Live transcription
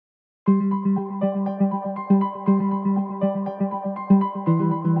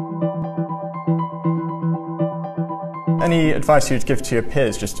any advice you'd give to your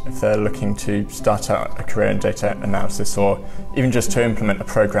peers, just if they're looking to start out a career in data analysis, or even just to implement a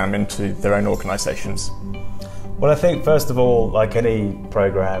program into their own organisations? Well, I think first of all, like any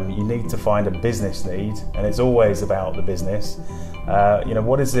program, you need to find a business need, and it's always about the business.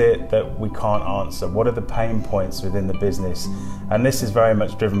 What is it that we can't answer? What are the pain points within the business? And this is very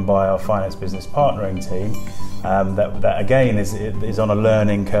much driven by our finance business partnering team. That again is on a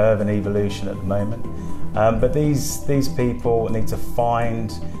learning curve and evolution at the moment. But these people need to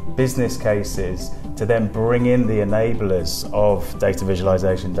find business cases to then bring in the enablers of data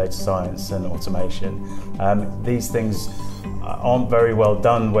visualization, data science and automation. These things aren't very well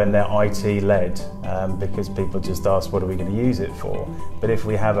done when they're IT led, because people just ask, what are we going to use it for? But if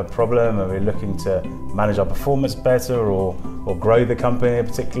we have a problem and we're looking to manage our performance better, or grow the company in a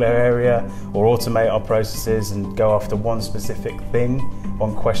particular area, or automate our processes and go after one specific thing,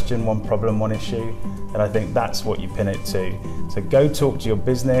 one question, one problem, one issue, then I think that's what you pin it to. So go talk to your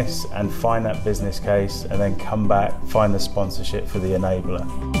business and find that business case, and then come back, find the sponsorship for the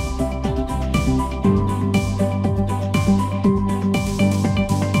enabler.